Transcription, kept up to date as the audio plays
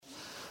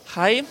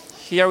Hi,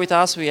 here with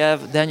us we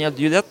have Daniel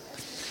Dudet.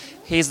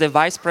 He is the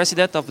Vice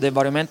President of the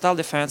Environmental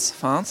Defense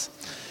Fund.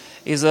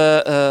 He's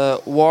a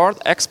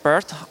world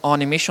expert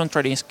on emission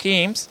trading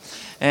schemes,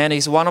 and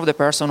is one of the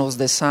persons who's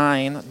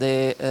designed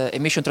the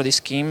emission trading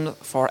scheme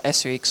for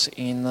SOx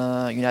in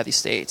United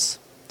States.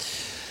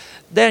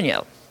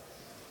 Daniel,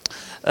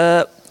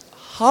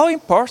 how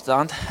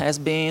important has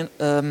been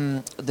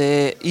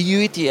the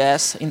EU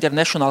ETS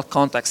international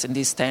context in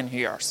these 10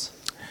 years?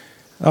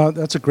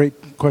 That's a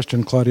great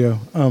question, Claudio.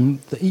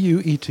 The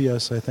EU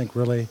ETS, I think,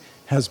 really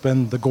has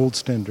been the gold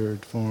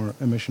standard for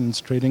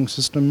emissions trading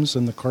systems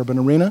in the carbon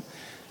arena.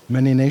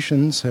 Many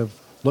nations have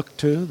looked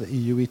to the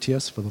EU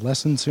ETS for the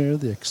lessons here,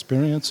 the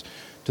experience,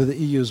 to the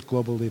EU's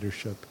global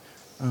leadership.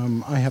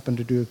 I happen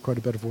to do quite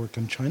a bit of work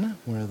in China,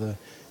 where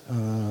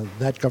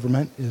that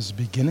government is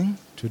beginning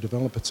to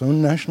develop its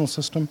own national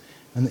system,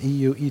 and the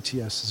EU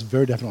ETS is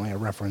very definitely a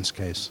reference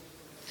case.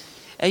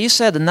 You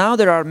said now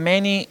there are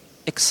many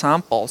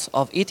examples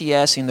of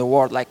ETS in the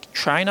world, like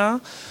China.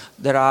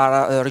 There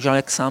are regional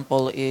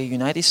examples in the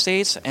United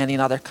States and in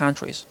other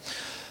countries.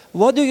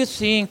 What do you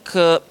think,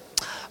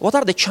 what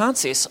are the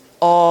chances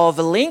of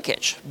a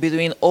linkage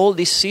between all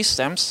these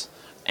systems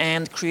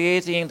and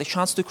creating the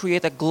chance to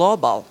create a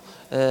global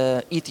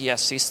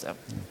ETS system?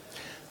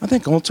 I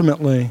think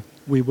ultimately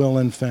we will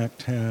in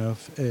fact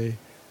have a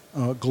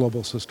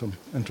global system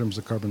in terms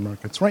of carbon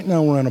markets. Right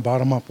now we're in a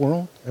bottom-up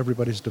world.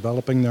 Everybody's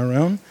developing their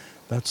own.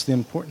 That's the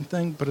important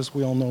thing, but as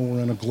we all know,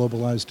 we're in a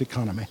globalized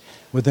economy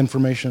with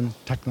information,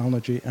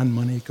 technology, and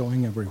money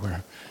going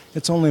everywhere.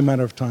 It's only a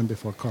matter of time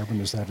before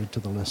carbon is added to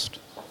the list.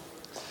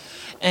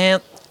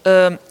 And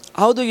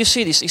how do you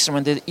see this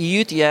instrument, the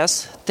EU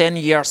ETS, 10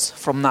 years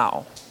from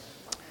now?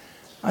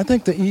 I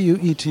think the EU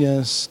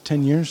ETS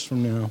 10 years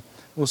from now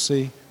will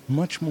see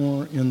much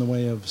more in the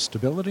way of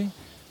stability,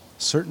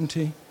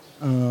 certainty,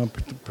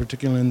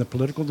 particularly in the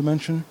political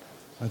dimension.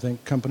 I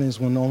think companies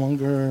will no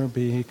longer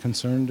be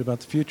concerned about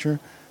the future.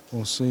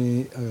 We'll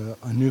see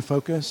a new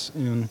focus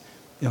in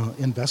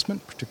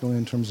investment, particularly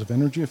in terms of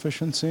energy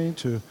efficiency,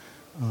 to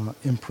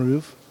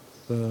improve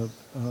the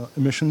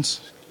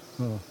emissions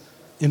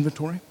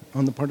inventory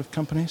on the part of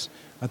companies.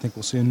 I think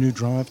we'll see a new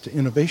drive to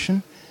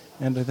innovation,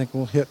 and I think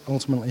we'll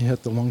ultimately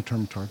hit the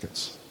long-term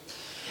targets.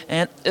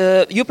 And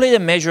you played a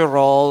major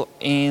role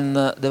in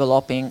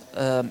developing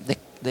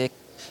the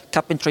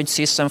cap and trade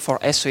system for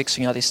SOx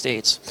in the United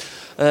States.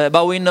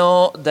 But we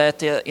know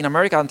that in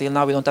America until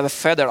now we don't have a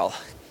federal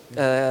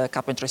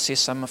cap and trade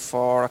system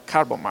for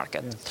carbon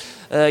market.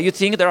 Yes. You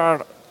think there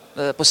are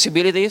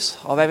possibilities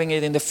of having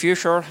it in the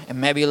future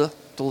and maybe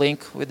to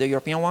link with the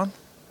European one?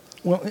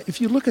 Well, if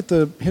you look at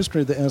the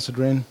history of the acid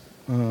rain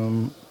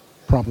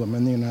problem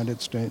in the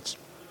United States,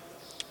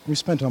 we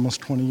spent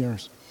almost 20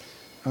 years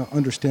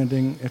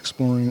understanding,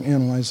 exploring,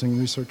 analyzing,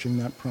 researching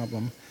that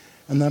problem.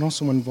 And that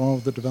also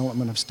involved the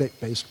development of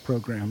state-based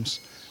programs,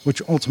 which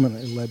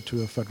ultimately led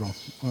to a federal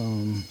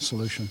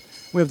solution.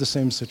 We have the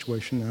same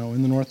situation now.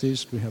 In the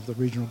Northeast, we have the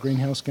Regional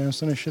Greenhouse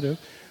Gas Initiative.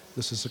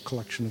 This is a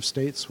collection of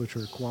states which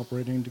are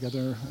cooperating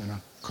together in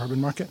a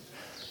carbon market.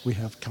 We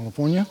have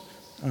California.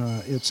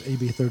 Its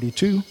AB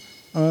 32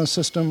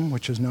 system,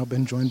 which has now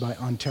been joined by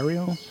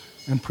Ontario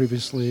and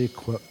previously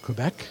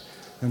Quebec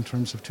in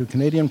terms of 2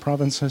 Canadian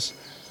provinces.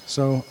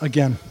 So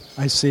again,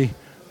 I see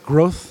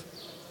growth,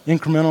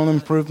 incremental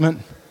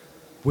improvement.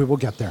 We will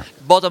get there.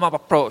 Bottom-up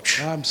approach.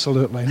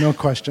 Absolutely, no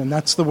question.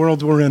 That's the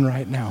world we're in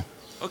right now.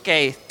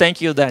 Okay, thank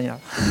you, Daniel.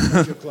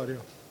 Thank you,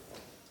 Claudio.